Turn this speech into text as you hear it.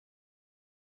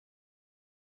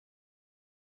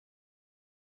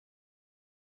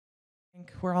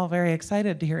We're all very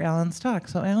excited to hear Alan's talk.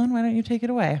 So Alan, why don't you take it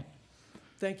away?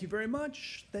 Thank you very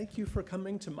much. Thank you for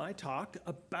coming to my talk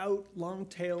about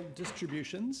long-tailed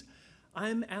distributions.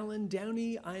 I'm Alan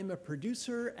Downey. I'm a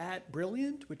producer at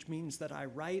Brilliant, which means that I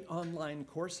write online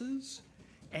courses.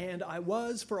 And I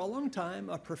was, for a long time,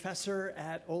 a professor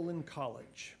at Olin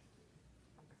College.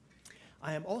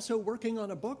 I am also working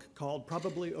on a book called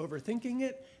Probably Overthinking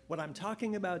It. What I'm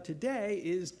talking about today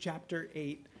is chapter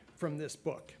 8 from this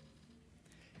book.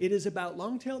 It is about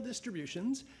long-tail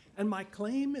distributions, and my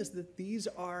claim is that these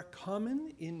are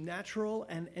common in natural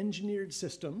and engineered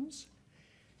systems.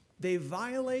 They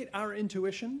violate our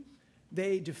intuition,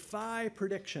 they defy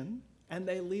prediction, and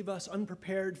they leave us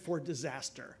unprepared for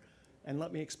disaster. And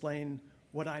let me explain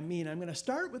what I mean. I'm going to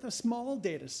start with a small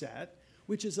data set,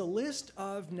 which is a list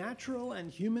of natural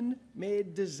and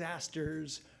human-made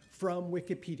disasters from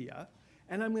Wikipedia.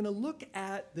 And I'm going to look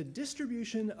at the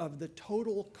distribution of the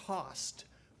total cost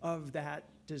of that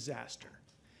disaster.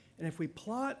 And if we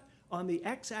plot on the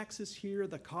x-axis here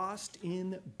the cost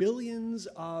in billions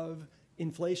of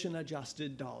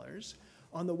inflation-adjusted dollars,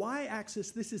 on the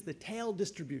y-axis this is the tail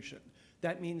distribution.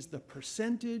 That means the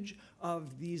percentage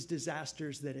of these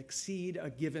disasters that exceed a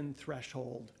given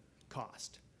threshold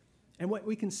cost. And what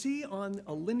we can see on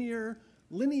a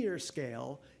linear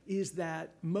scale is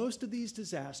that most of these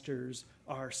disasters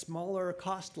are smaller,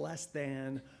 cost less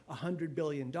than $100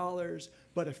 billion,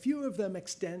 but a few of them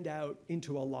extend out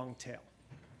into a long tail.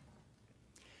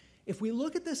 If we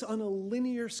look at this on a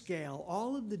linear scale,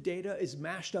 all of the data is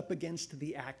mashed up against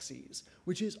the axes,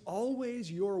 which is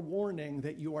always your warning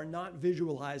that you are not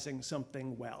visualizing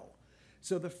something well.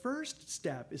 So the first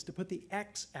step is to put the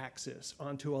x-axis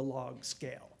onto a log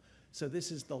scale. So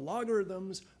this is the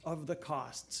logarithms of the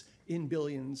costs in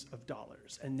billions of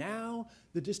dollars. And now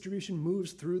the distribution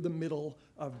moves through the middle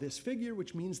of this figure,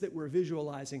 which means that we're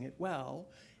visualizing it well.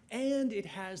 And it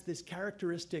has this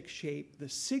characteristic shape, the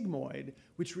sigmoid,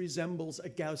 which resembles a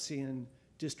Gaussian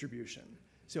distribution.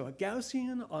 So a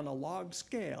Gaussian on a log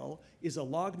scale is a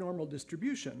log normal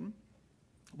distribution.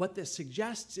 What this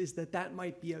suggests is that that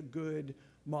might be a good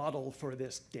model for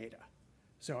this data.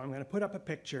 So I'm going to put up a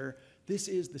picture. This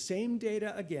is the same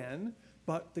data again,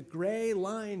 but the gray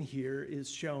line here is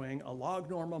showing a log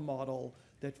normal model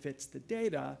that fits the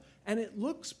data, and it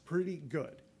looks pretty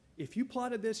good. If you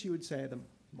plotted this, you would say the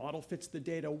model fits the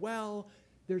data well.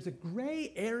 There's a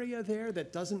gray area there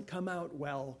that doesn't come out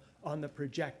well on the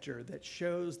projector that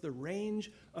shows the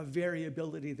range of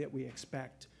variability that we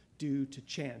expect due to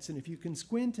chance. And if you can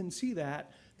squint and see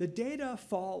that, the data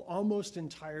fall almost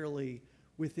entirely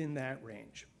within that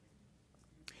range.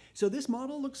 So this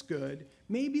model looks good.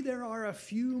 Maybe there are a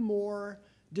few more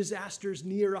disasters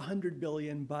near 100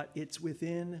 billion, but it's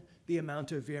within the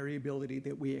amount of variability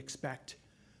that we expect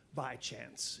by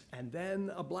chance. And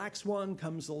then a black swan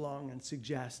comes along and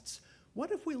suggests,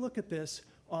 what if we look at this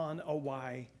on a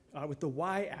with the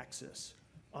y-axis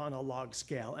on a log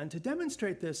scale? And to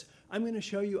demonstrate this, I'm going to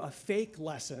show you a fake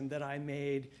lesson that I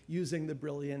made using the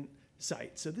Brilliant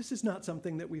site. So this is not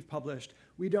something that we've published.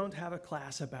 We don't have a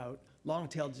class about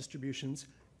long-tail distributions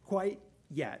quite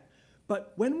yet.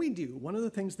 But when we do, one of the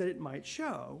things that it might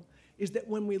show is that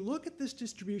when we look at this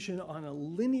distribution on a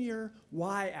linear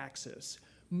y-axis,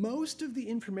 most of the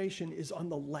information is on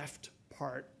the left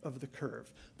part of the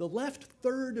curve. The left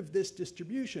third of this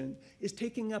distribution is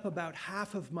taking up about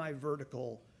half of my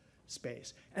vertical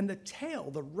space. And the tail,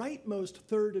 the rightmost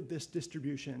third of this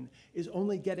distribution, is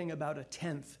only getting about a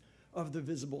tenth of the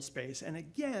visible space. And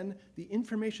again, the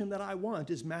information that I want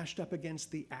is mashed up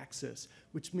against the axis,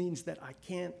 which means that I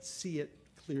can't see it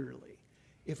clearly.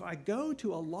 If I go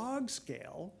to a log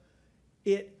scale,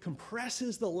 it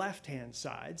compresses the left-hand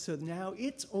side, so now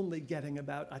it's only getting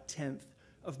about a tenth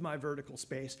of my vertical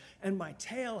space, and my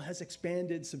tail has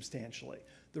expanded substantially.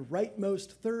 The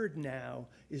rightmost third now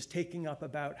is taking up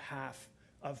about half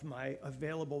of my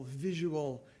available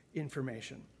visual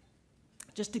information.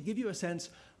 Just to give you a sense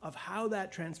of how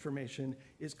that transformation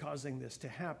is causing this to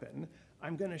happen,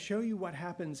 I'm going to show you what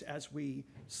happens as we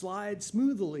slide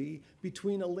smoothly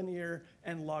between a linear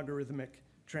and logarithmic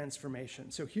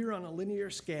transformation. So here on a linear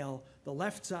scale, the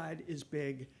left side is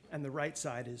big and the right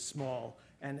side is small.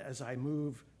 And as I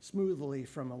move smoothly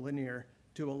from a linear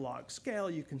to a log scale,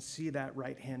 you can see that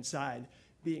right-hand side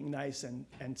being nice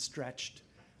and stretched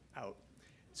out.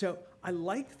 So I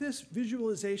like this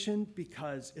visualization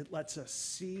because it lets us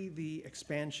see the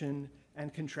expansion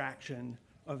and contraction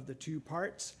of the two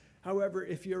parts. However,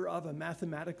 if you're of a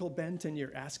mathematical bent and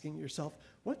you're asking yourself,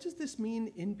 what does this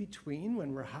mean in between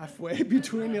when we're halfway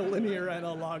between a linear and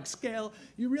a log scale,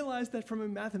 you realize that from a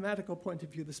mathematical point of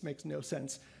view, this makes no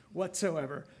sense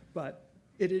whatsoever. But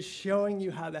It is showing you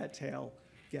how that tail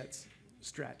gets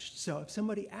stretched. So if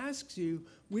somebody asks you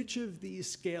which of these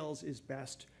scales is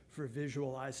best for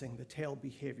visualizing the tail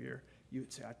behavior,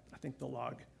 you'd say, I think the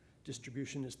log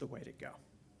distribution is the way to go.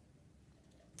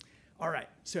 All right,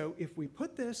 so if we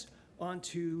put this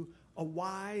onto a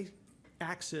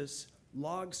y-axis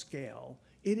log scale,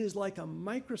 it is like a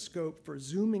microscope for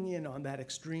zooming in on that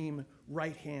extreme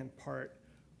right-hand part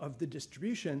of the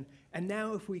distribution. And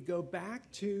now if we go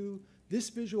back to this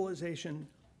visualization,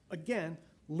 again,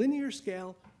 linear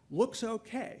scale looks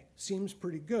okay, seems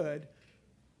pretty good.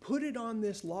 Put it on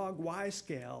this log y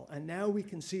scale, and now we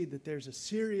can see that there's a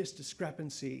serious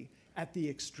discrepancy at the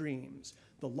extremes.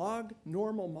 The log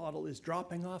normal model is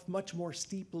dropping off much more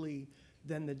steeply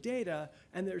than the data,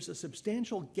 and there's a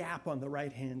substantial gap on the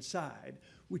right-hand side,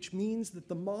 which means that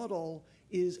the model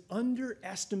is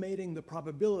underestimating the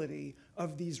probability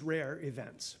of these rare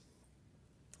events.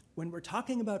 When we're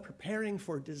talking about preparing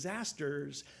for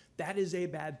disasters, that is a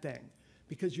bad thing,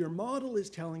 because your model is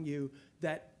telling you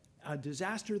that a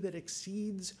disaster that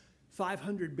exceeds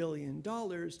 $500 billion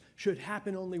should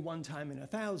happen only one time in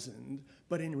 1,000,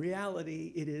 but in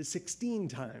reality, it is 16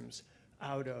 times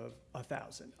out of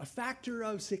 1,000. A factor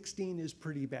of 16 is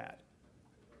pretty bad.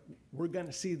 We're going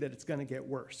to see that it's going to get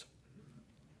worse.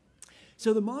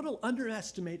 So the model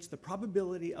underestimates the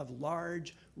probability of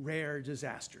large, rare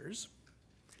disasters.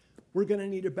 We're going to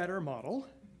need a better model.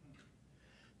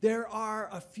 There are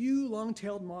a few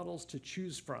long-tailed models to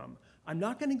choose from. I'm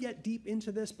not going to get deep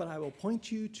into this, but I will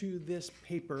point you to this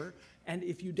paper. And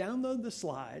if you download the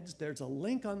slides, there's a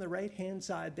link on the right-hand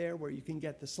side there where you can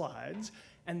get the slides.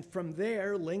 And from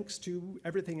there, links to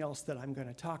everything else that I'm going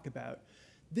to talk about.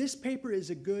 This paper is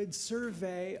a good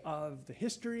survey of the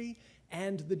history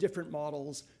and the different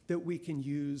models that we can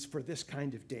use for this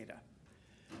kind of data.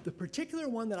 The particular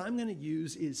one that I'm going to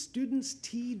use is students'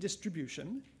 T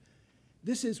distribution.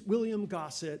 This is William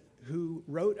Gossett, who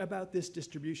wrote about this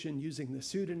distribution using the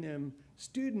pseudonym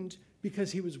student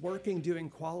because he was working doing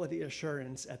quality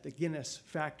assurance at the Guinness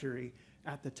factory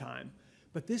at the time.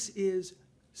 But this is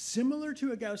similar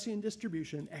to a Gaussian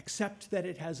distribution, except that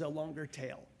it has a longer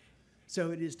tail. So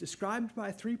it is described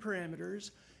by 3 parameters,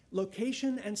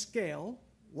 location and scale,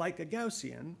 like a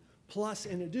Gaussian, plus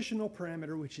an additional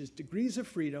parameter, which is degrees of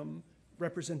freedom,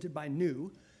 represented by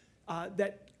nu,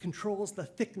 that controls the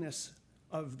thickness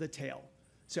of the tail.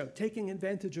 So taking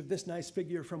advantage of this nice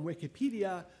figure from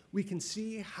Wikipedia, we can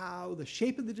see how the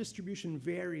shape of the distribution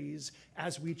varies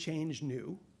as we change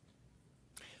nu.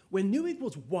 When nu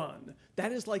equals 1,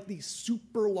 that is like the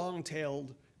super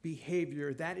long-tailed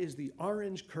behavior. That is the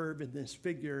orange curve in this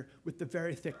figure with the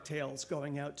very thick tails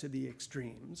going out to the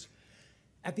extremes.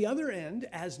 At the other end,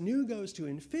 as nu goes to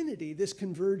infinity, this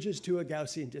converges to a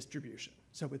Gaussian distribution.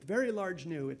 So with very large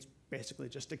nu, it's basically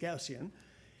just a Gaussian.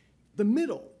 The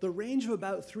middle, the range of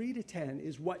about 3 to 10,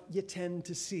 is what you tend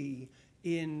to see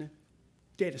in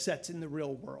data sets in the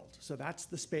real world. So that's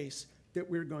the space that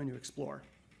we're going to explore.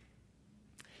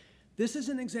 This is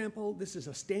an example. This is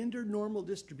a standard normal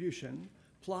distribution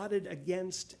plotted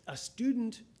against a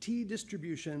student T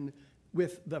distribution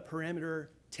with the parameter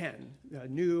 10,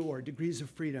 nu or degrees of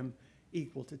freedom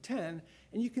equal to 10.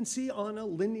 And you can see on a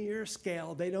linear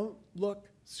scale, they don't look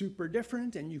super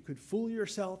different, and you could fool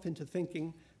yourself into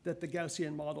thinking that the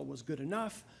Gaussian model was good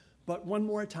enough. But one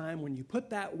more time, when you put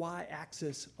that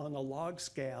y-axis on a log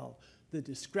scale, the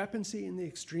discrepancy in the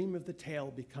extreme of the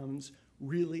tail becomes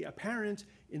really apparent.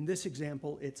 In this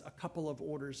example, it's a couple of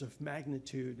orders of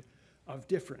magnitude of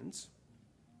difference.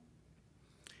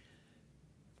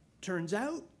 Turns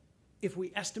out, if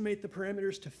we estimate the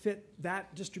parameters to fit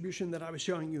that distribution that I was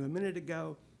showing you a minute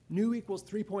ago, nu equals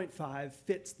 3.5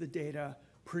 fits the data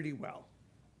pretty well.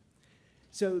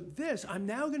 So this, I'm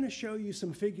now going to show you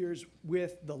some figures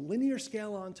with the linear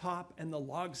scale on top and the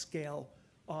log scale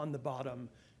on the bottom,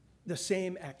 the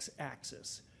same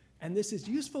x-axis. And this is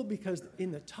useful because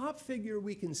in the top figure,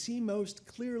 we can see most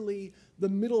clearly the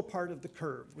middle part of the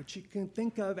curve, which you can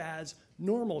think of as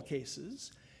normal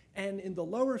cases. And in the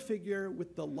lower figure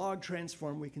with the log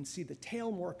transform, we can see the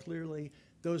tail more clearly.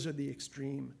 Those are the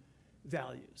extreme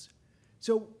values.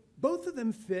 So both of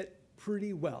them fit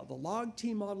pretty well. The log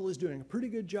T model is doing a pretty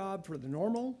good job for the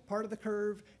normal part of the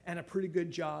curve and a pretty good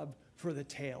job for the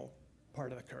tail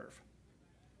part of the curve.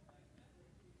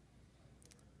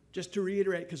 Just to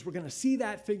reiterate, because we're going to see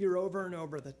that figure over and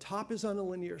over, the top is on a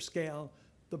linear scale,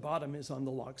 the bottom is on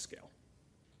the log scale.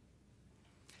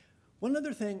 One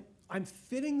other thing, I'm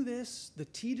fitting this, the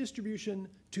T distribution,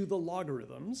 to the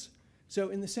logarithms. So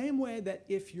in the same way that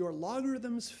if your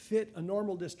logarithms fit a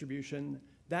normal distribution,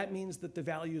 that means that the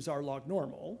values are log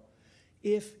normal.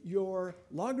 If your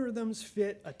logarithms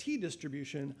fit a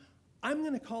t-distribution, I'm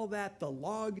going to call that the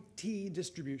log t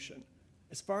distribution.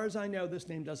 As far as I know, this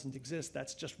name doesn't exist.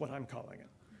 That's just what I'm calling it.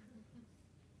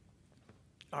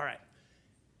 All right.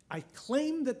 I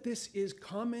claim that this is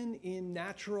common in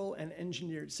natural and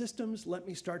engineered systems. Let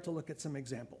me start to look at some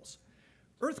examples.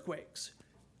 Earthquakes.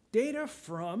 Data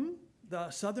from the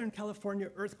Southern California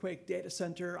Earthquake Data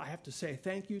Center. I have to say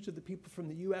thank you to the people from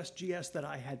the USGS that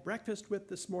I had breakfast with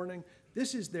this morning.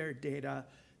 This is their data.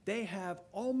 They have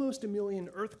almost 1 million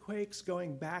earthquakes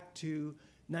going back to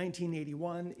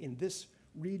 1981 in this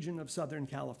region of Southern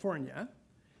California.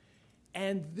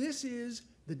 And this is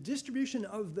the distribution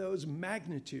of those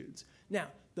magnitudes. Now,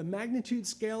 the magnitude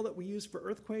scale that we use for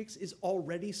earthquakes is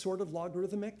already sort of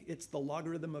logarithmic. It's the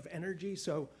logarithm of energy,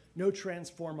 so no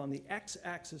transform on the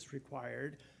x-axis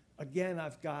required. Again,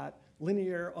 I've got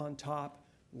linear on top,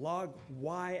 log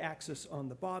y-axis on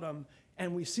the bottom,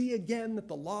 and we see again that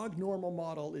the log normal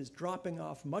model is dropping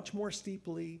off much more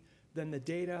steeply than the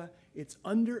data. It's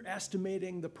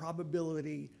underestimating the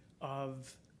probability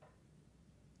of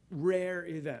rare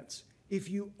events. If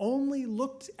you only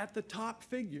looked at the top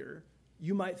figure,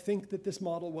 you might think that this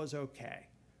model was okay.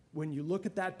 When you look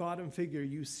at that bottom figure,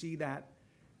 you see that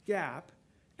gap,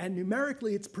 and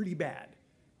numerically it's pretty bad.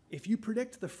 If you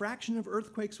predict the fraction of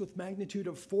earthquakes with magnitude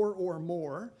of 4 or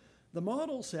more, the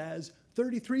model says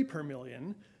 33 per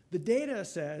million. The data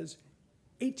says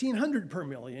 1,800 per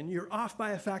million. You're off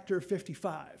by a factor of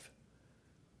 55.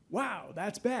 Wow,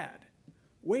 that's bad.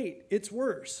 Wait, it's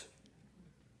worse.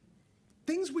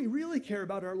 Things we really care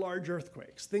about are large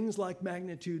earthquakes, things like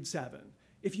magnitude 7.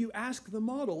 If you ask the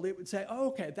model, it would say, oh,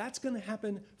 okay, that's going to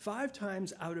happen 5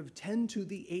 times out of 10 to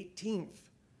the 18th.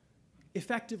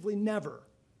 Effectively never.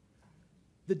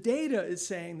 The data is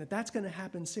saying that that's going to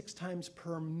happen 6 times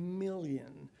per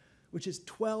million, which is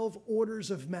 12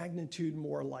 orders of magnitude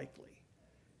more likely.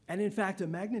 And in fact, a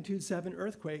magnitude 7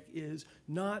 earthquake is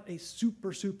not a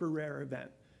super, super rare event.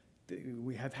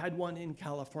 We have had one in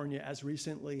California as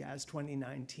recently as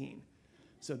 2019.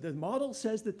 So the model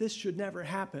says that this should never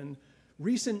happen.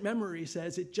 Recent memory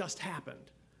says it just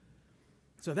happened.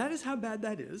 So that is how bad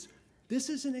that is. This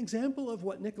is an example of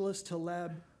what Nassim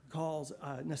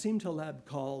Taleb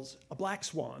calls a black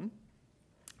swan.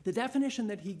 The definition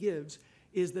that he gives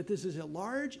is that this is a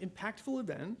large, impactful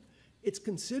event. It's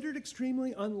considered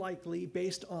extremely unlikely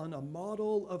based on a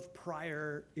model of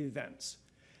prior events.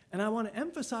 And I want to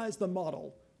emphasize the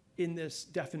model in this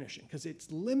definition because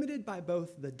it's limited by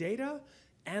both the data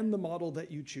and the model that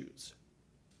you choose.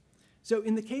 So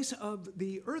in the case of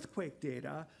the earthquake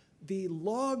data, the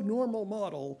log normal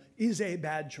model is a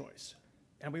bad choice.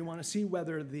 And we want to see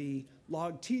whether the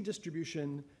log t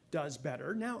distribution does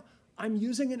better. Now, I'm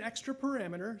using an extra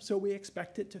parameter, so we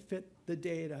expect it to fit the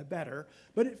data better,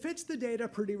 but it fits the data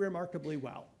pretty remarkably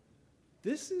well.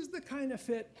 This is the kind of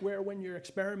fit where when you're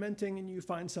experimenting and you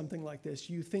find something like this,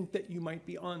 you think that you might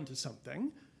be onto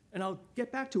something. And I'll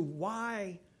get back to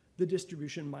why the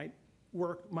distribution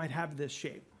might have this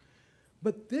shape.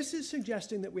 But this is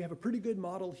suggesting that we have a pretty good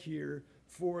model here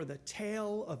for the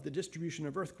tail of the distribution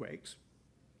of earthquakes,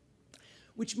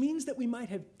 which means that we might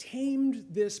have tamed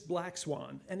this black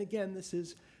swan. And again, this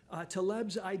is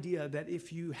Taleb's idea that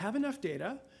if you have enough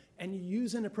data and you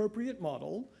use an appropriate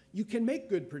model, you can make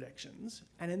good predictions.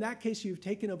 And in that case, you've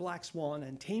taken a black swan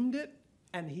and tamed it,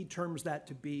 and he terms that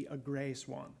to be a gray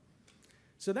swan.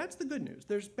 So that's the good news.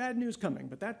 There's bad news coming,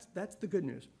 but that's the good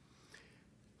news.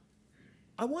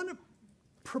 I want to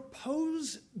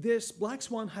propose this black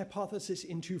swan hypothesis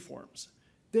in 2 forms.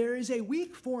 There is a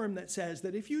weak form that says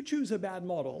that if you choose a bad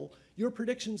model, your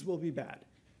predictions will be bad.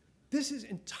 This is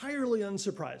entirely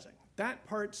unsurprising. That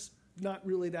part's not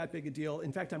really that big a deal.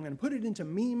 In fact, I'm going to put it into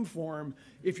meme form.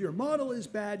 If your model is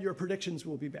bad, your predictions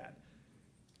will be bad.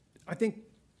 I think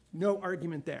no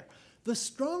argument there. The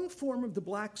strong form of the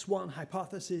black swan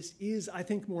hypothesis is, I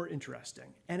think, more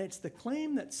interesting. And it's the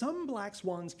claim that some black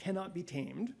swans cannot be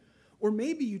tamed, or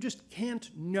maybe you just can't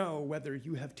know whether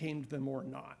you have tamed them or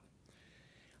not.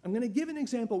 I'm going to give an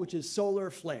example, which is solar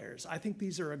flares. I think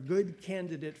these are a good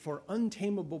candidate for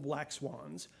untamable black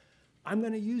swans. I'm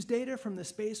going to use data from the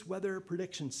Space Weather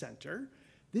Prediction Center.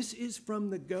 This is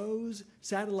from the GOES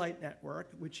satellite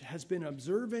network, which has been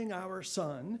observing our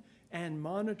sun and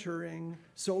monitoring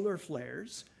solar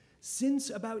flares.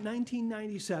 Since about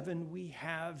 1997, we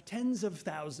have tens of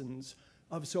thousands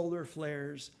of solar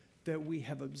flares that we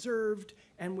have observed,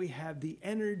 and we have the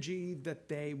energy that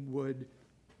they would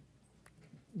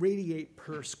radiate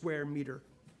per square meter.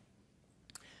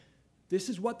 This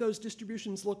is what those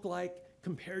distributions look like.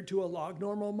 compared to a log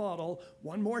normal model.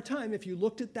 One more time, if you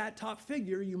looked at that top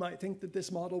figure, you might think that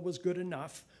this model was good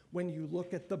enough. When you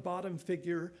look at the bottom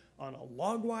figure on a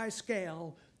log-wise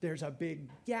scale, there's a big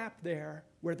gap there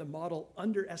where the model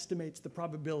underestimates the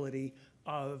probability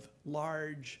of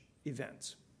large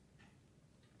events.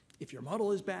 If your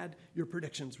model is bad, your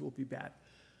predictions will be bad.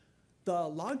 The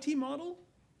log-T model,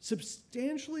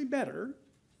 substantially better.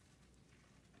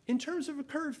 In terms of a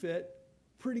curve fit,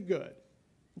 pretty good.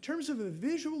 In terms of a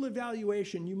visual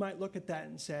evaluation, you might look at that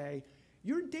and say,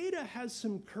 your data has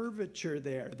some curvature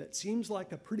there that seems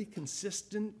like a pretty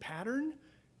consistent pattern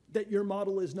that your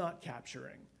model is not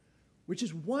capturing, which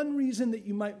is one reason that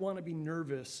you might want to be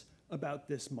nervous about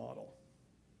this model.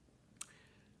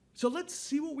 So let's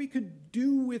see what we could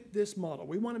do with this model.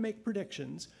 We want to make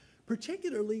predictions.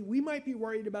 Particularly, we might be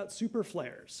worried about super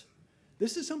flares.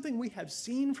 This is something we have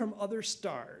seen from other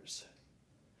stars.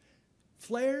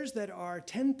 Flares that are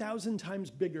 10,000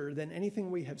 times bigger than anything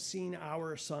we have seen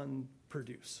our sun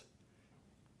produce.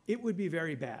 It would be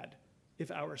very bad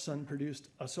if our sun produced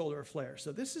a solar flare.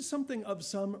 So this is something of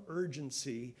some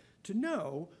urgency to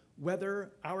know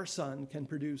whether our sun can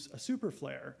produce a super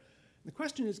flare. The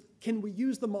question is, can we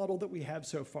use the model that we have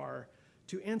so far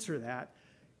to answer that?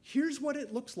 Here's what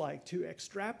it looks like to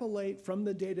extrapolate from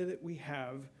the data that we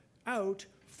have out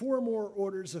 4 more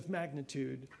orders of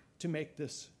magnitude to make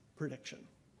this prediction.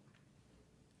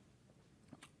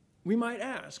 We might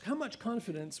ask, how much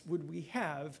confidence would we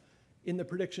have in the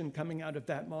prediction coming out of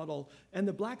that model? And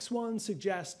the black swan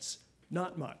suggests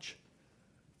not much,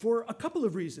 for a couple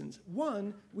of reasons.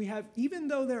 One, we have, even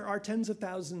though there are tens of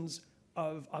thousands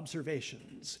of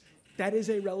observations, that is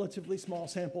a relatively small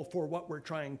sample for what we're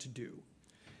trying to do.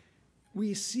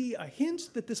 We see a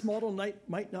hint that this model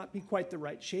might not be quite the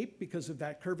right shape because of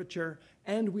that curvature,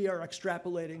 and we are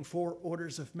extrapolating 4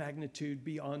 orders of magnitude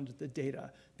beyond the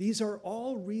data. These are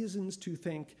all reasons to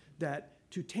think that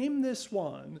to tame this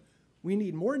swan, we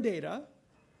need more data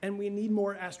and we need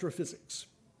more astrophysics.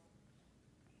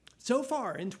 So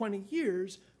far, in 20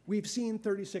 years, we've seen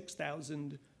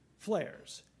 36,000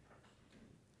 flares.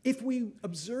 If we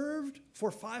observed for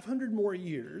 500 more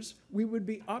years, we would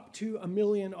be up to 1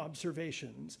 million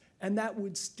observations, and that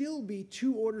would still be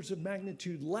 2 orders of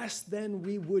magnitude less than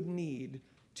we would need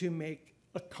to make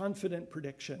a confident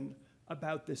prediction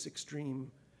about this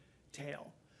extreme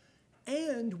tail.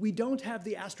 And we don't have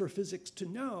the astrophysics to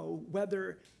know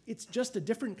whether it's just a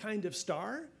different kind of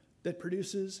star that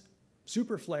produces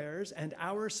super flares and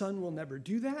our sun will never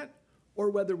do that,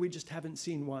 or whether we just haven't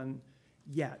seen one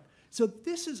yet. So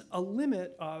this is a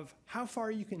limit of how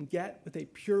far you can get with a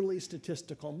purely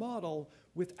statistical model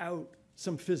without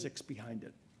some physics behind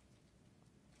it.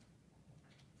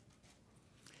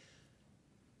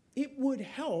 It would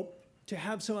help to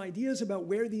have some ideas about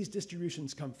where these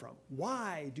distributions come from.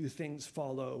 Why do things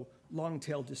follow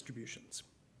long-tail distributions?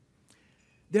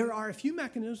 There are a few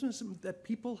mechanisms that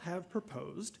people have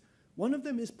proposed. One of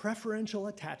them is preferential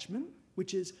attachment,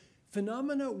 which is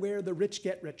phenomena where the rich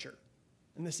get richer.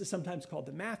 And this is sometimes called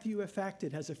the Matthew effect.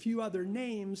 It has a few other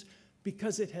names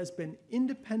because it has been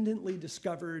independently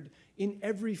discovered in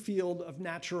every field of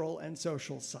natural and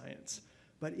social science.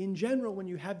 But in general, when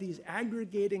you have these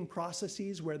aggregating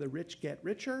processes where the rich get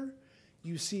richer,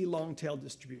 you see long-tail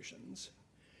distributions.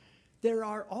 There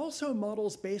are also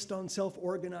models based on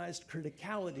self-organized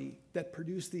criticality that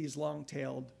produce these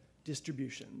long-tailed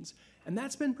distributions. And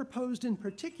that's been proposed in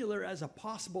particular as a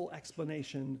possible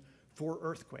explanation for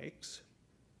earthquakes.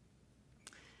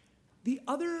 The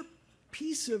other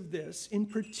piece of this, in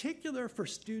particular for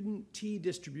student T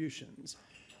distributions,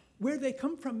 where they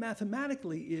come from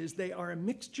mathematically is they are a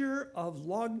mixture of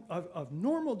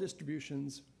normal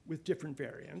distributions with different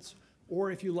variance, or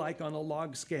if you like, on a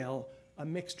log scale, a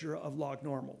mixture of log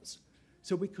normals.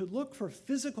 So we could look for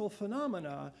physical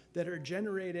phenomena that are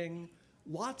generating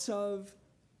lots of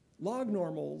log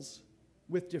normals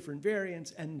with different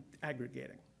variance and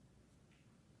aggregating.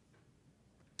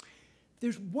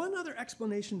 There's one other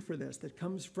explanation for this that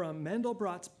comes from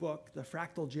Mandelbrot's book, The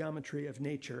Fractal Geometry of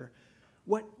Nature.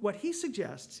 What he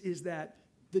suggests is that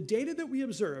the data that we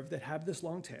observe that have this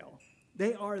long tail,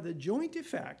 they are the joint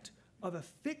effect of a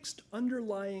fixed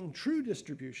underlying true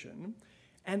distribution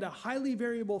and a highly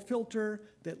variable filter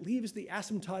that leaves the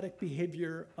asymptotic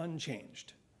behavior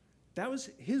unchanged. That was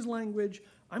his language.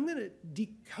 I'm going to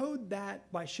decode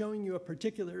that by showing you a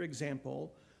particular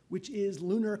example, which is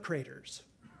lunar craters.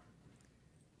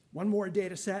 One more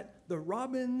data set. The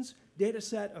Robbins data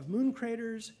set of moon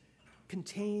craters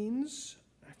contains,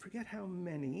 I forget how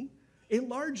many, a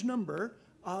large number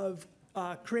of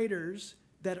craters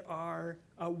that are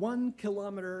 1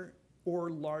 kilometer or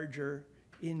larger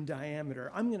in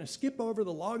diameter. I'm going to skip over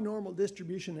the log normal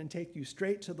distribution and take you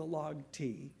straight to the log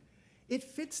t. It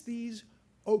fits these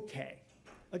okay.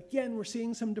 Again, we're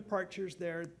seeing some departures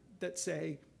there that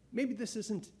say, maybe this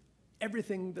isn't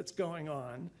everything that's going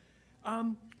on.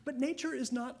 But nature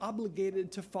is not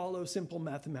obligated to follow simple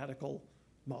mathematical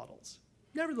models.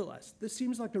 Nevertheless, this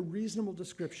seems like a reasonable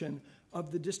description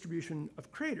of the distribution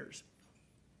of craters.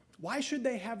 Why should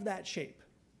they have that shape?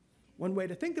 One way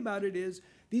to think about it is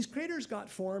these craters got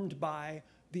formed by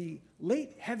the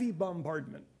late heavy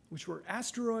bombardment, which were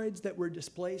asteroids that were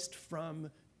displaced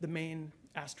from the main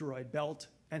asteroid belt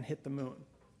and hit the moon.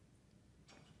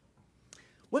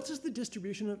 What does the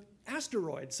distribution of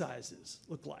asteroid sizes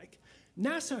look like?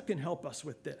 NASA can help us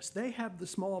with this. They have the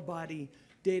small body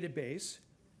database.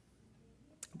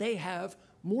 They have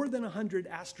more than 100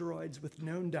 asteroids with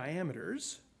known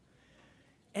diameters.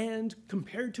 And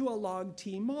compared to a log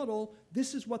T model,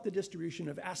 this is what the distribution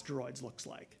of asteroids looks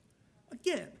like.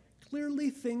 Again, clearly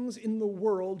things in the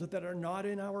world that are not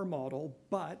in our model,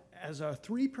 but as a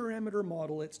 3-parameter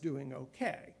model, it's doing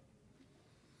okay.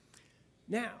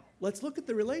 Now, let's look at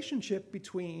the relationship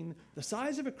between the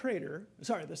size of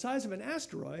the size of an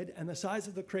asteroid and the size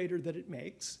of the crater that it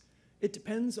makes. It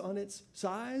depends on its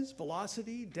size,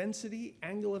 velocity, density,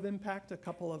 angle of impact, a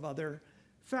couple of other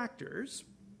factors.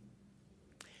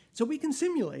 So we can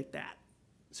simulate that.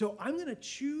 So I'm going to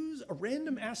choose a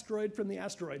random asteroid from the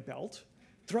asteroid belt,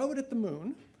 throw it at the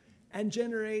moon, and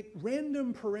generate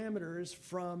random parameters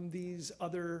from these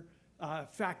other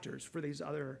factors, for these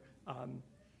other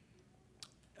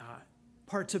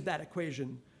parts of that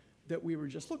equation that we were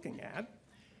just looking at.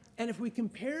 And if we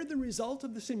compare the result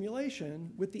of the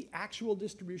simulation with the actual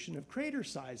distribution of crater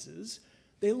sizes,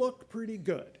 they look pretty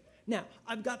good. Now,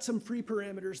 I've got some free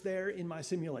parameters there in my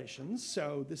simulations,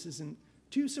 so this isn't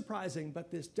too surprising,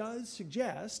 but this does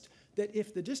suggest that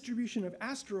if the distribution of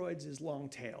asteroids is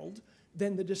long-tailed,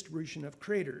 then the distribution of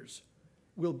craters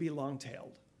will be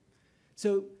long-tailed.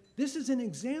 So this is an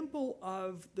example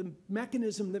of the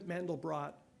mechanism that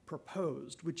Mandelbrot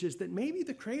proposed, which is that maybe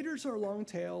the craters are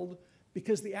long-tailed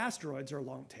because the asteroids are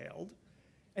long-tailed,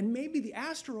 and maybe the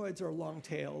asteroids are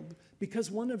long-tailed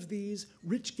because one of these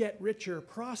rich-get-richer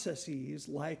processes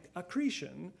like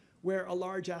accretion, where a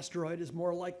large asteroid is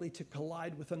more likely to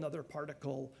collide with another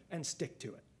particle and stick to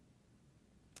it.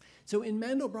 So in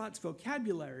Mandelbrot's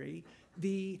vocabulary,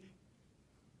 the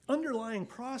underlying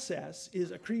process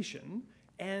is accretion,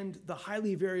 and the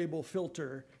highly variable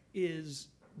filter is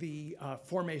the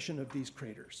formation of these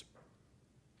craters.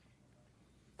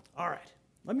 All right,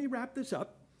 let me wrap this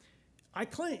up. I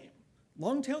claim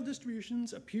long-tail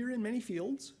distributions appear in many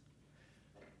fields.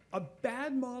 A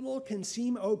bad model can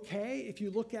seem okay if you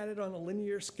look at it on a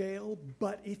linear scale,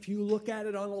 but if you look at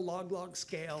it on a log-log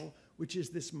scale, which is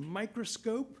this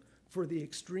microscope for the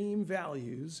extreme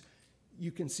values,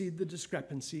 you can see the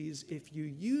discrepancies. If you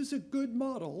use a good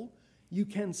model, you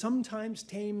can sometimes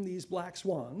tame these black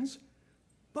swans,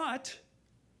 but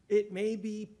it may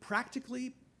be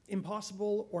practically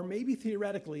impossible or maybe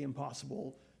theoretically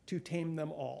impossible to tame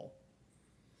them all.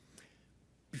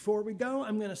 Before we go,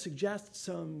 I'm going to suggest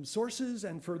some sources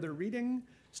and further reading,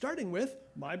 starting with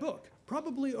my book,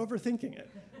 Probably Overthinking It.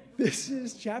 This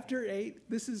is chapter 8.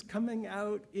 This is coming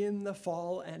out in the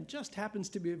fall and just happens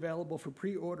to be available for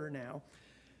pre-order now.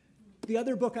 The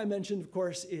other book I mentioned, of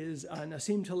course, is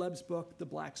Nassim Taleb's book, The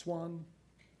Black Swan.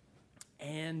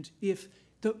 And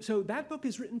so that book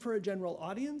is written for a general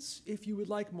audience. If you would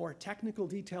like more technical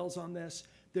details on this,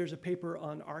 there's a paper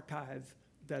on arXiv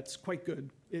that's quite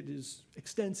good. It is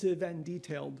extensive and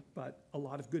detailed, but a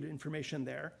lot of good information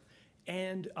there.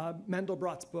 And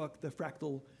Mandelbrot's book, The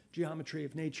Fractal Geometry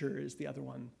of Nature, is the other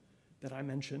one that I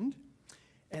mentioned.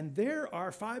 And there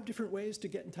are 5 different ways to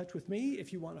get in touch with me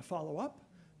if you want to follow up.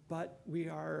 But we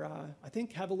are, I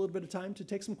think, have a little bit of time to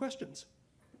take some questions.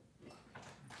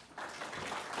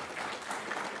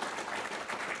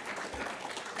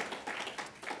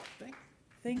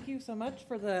 Thank you so much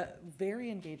for the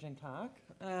very engaging talk.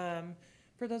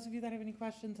 For those of you that have any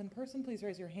questions in person, please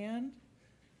raise your hand.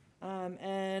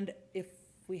 And if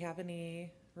we have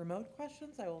any remote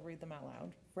questions, I will read them out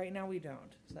loud. Right now we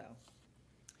don't, so.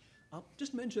 I'll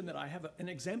just mention that I have an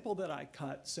example that I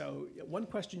cut. So one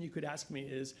question you could ask me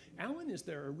is, Alan, is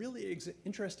there a really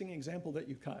interesting example that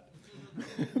you cut?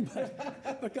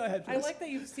 but go ahead, please. I like that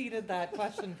you've seeded that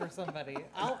question for somebody.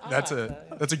 That's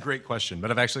a great question,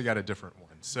 but I've actually got a different one.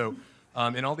 So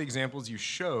in all the examples you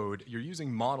showed, you're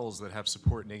using models that have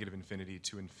support negative infinity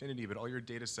to infinity, but all your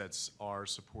data sets are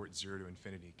support 0 to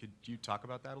infinity. Could you talk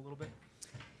about that a little bit?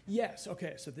 Yes,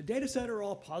 okay, so the data set are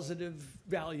all positive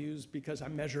values because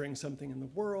I'm measuring something in the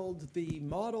world. The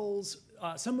models,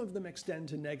 some of them extend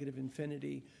to negative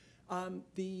infinity.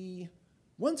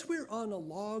 Once we're on a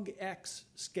log x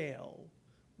scale,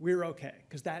 we're okay,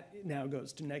 because that now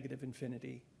goes to negative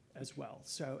infinity as well.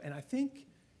 So, and I think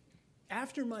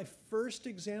after my first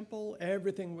example,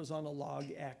 everything was on a log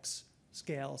x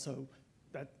scale, so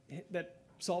that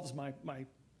solves my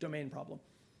domain problem.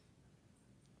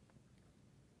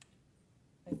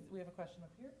 We have a question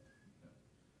up here.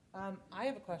 I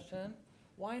have a question.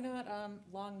 Why not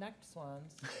long-necked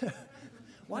swans?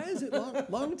 Why is it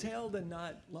long-tailed and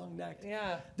not long-necked?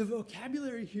 Yeah. The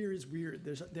vocabulary here is weird.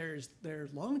 They're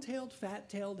long-tailed,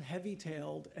 fat-tailed,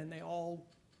 heavy-tailed, and they all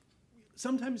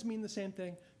sometimes mean the same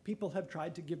thing. People have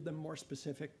tried to give them more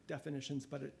specific definitions,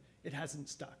 but it hasn't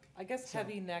stuck. I guess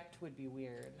heavy-necked would be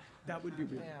weird. That would be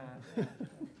weird. Yeah.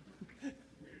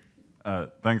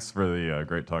 Thanks for the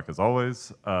great talk as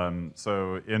always.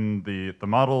 So in the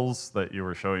models that you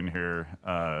were showing here,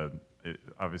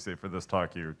 obviously for this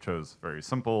talk you chose very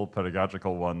simple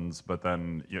pedagogical ones, but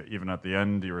then even at the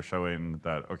end you were showing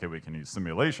that, okay, we can use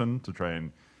simulation to try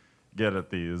and get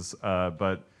at these,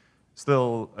 but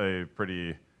still a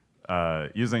pretty,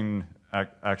 using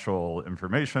actual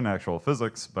information, actual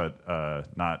physics, but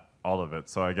not all of it.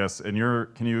 So I guess can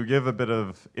you give a bit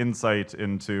of insight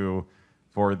into,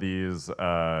 for these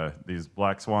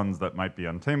black swans that might be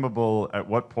untamable, at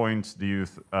what point do you,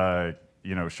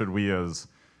 should we as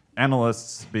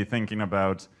analysts be thinking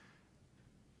about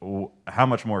how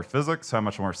much more physics, how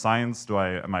much more science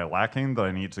am I lacking that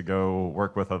I need to go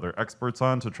work with other experts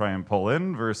on to try and pull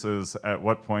in, versus at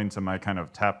what point am I kind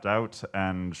of tapped out,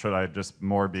 and should I just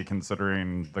more be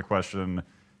considering the question,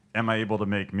 am I able to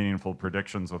make meaningful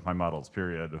predictions with my models,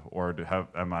 period, or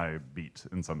am I beat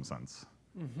in some sense?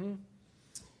 Mm-hmm.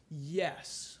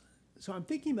 Yes. So I'm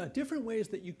thinking about different ways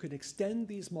that you could extend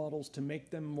these models to make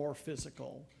them more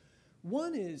physical.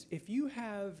 One is if you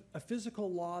have a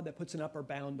physical law that puts an upper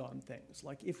bound on things,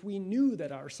 like if we knew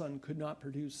that our sun could not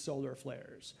produce solar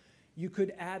flares, you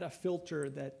could add a filter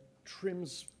that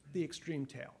trims the extreme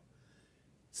tail.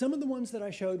 Some of the ones that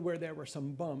I showed where there were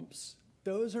some bumps,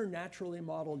 those are naturally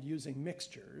modeled using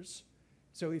mixtures.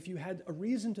 So if you had a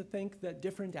reason to think that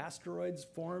different asteroids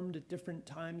formed at different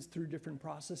times through different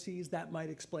processes, that might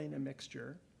explain a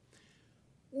mixture.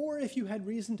 Or if you had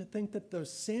reason to think that the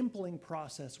sampling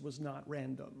process was not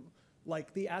random,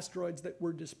 like the asteroids that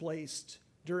were displaced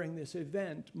during this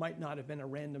event might not have been a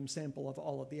random sample of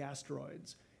all of the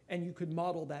asteroids, and you could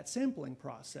model that sampling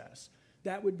process,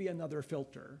 that would be another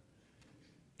filter.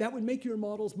 That would make your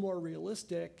models more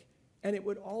realistic. And it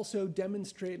would also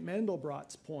demonstrate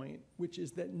Mandelbrot's point, which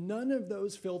is that none of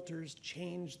those filters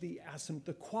change the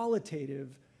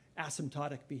qualitative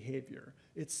asymptotic behavior.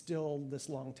 It's still this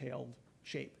long-tailed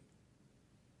shape.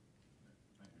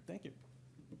 Thank you.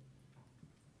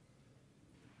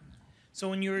 So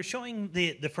when you were showing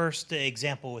the first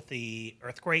example with the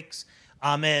earthquakes,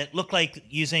 it looked like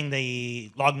using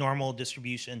the log normal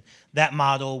distribution, that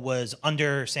model was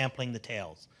undersampling the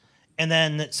tails. And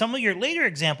then some of your later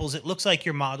examples, it looks like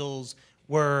your models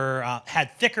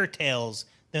had thicker tails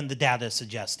than the data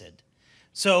suggested.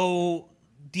 So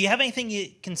do you have anything you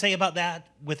can say about that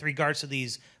with regards to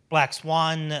these black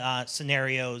swan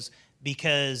scenarios?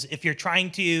 Because if you're trying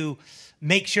to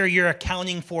make sure you're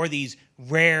accounting for these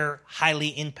rare,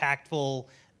 highly impactful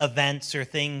events or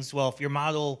things, well, if your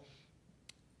model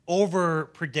over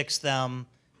predicts them,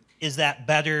 is that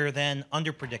better than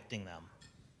under predicting them?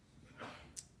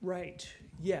 Right,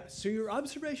 yes. So your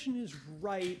observation is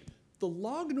right. The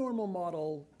log normal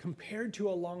model compared to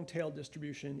a long-tail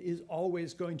distribution is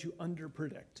always going to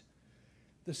underpredict.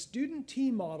 The student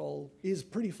T model is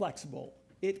pretty flexible.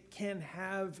 It can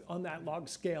have, on that log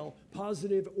scale,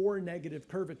 positive or negative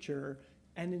curvature.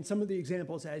 And in some of the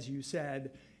examples, as you said,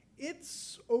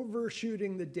 it's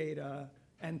overshooting the data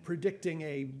and predicting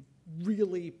a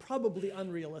really probably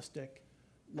unrealistic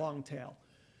long tail.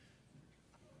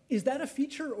 Is that a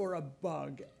feature or a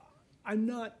bug? I'm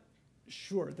not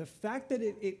sure. The fact that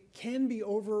it can be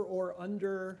over or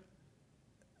under,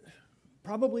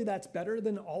 probably that's better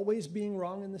than always being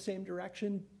wrong in the same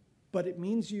direction, but it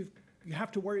means you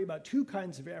have to worry about two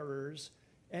kinds of errors,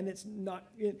 and it's not,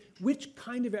 which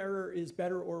kind of error is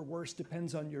better or worse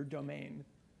depends on your domain.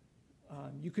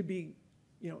 You could be,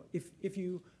 if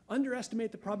you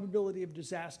underestimate the probability of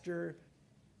disaster,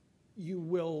 you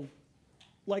will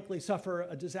likely suffer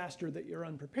a disaster that you're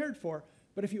unprepared for.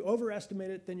 But if you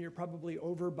overestimate it, then you're probably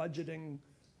over budgeting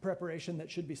preparation that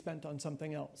should be spent on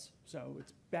something else. So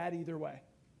it's bad either way.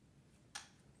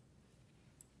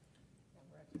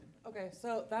 Okay,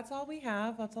 so that's all we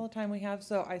have. That's all the time we have.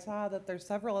 So I saw that there's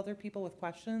several other people with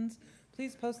questions.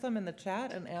 Please post them in the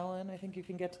chat, and Alan, I think you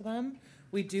can get to them.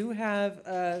 We do have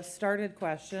a started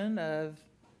question of,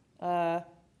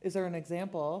 is there an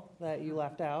example that you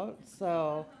left out?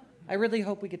 So I really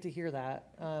hope we get to hear that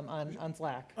on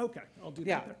Slack. Okay, I'll do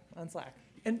Yeah, that there. on Slack.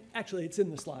 And actually, it's in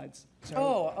the slides. So,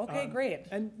 Oh, okay, great.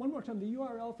 And one more time, the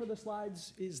URL for the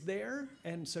slides is there,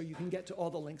 and so you can get to all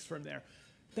the links from there.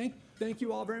 Thank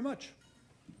you all very much.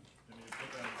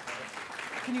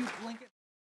 Can you link it?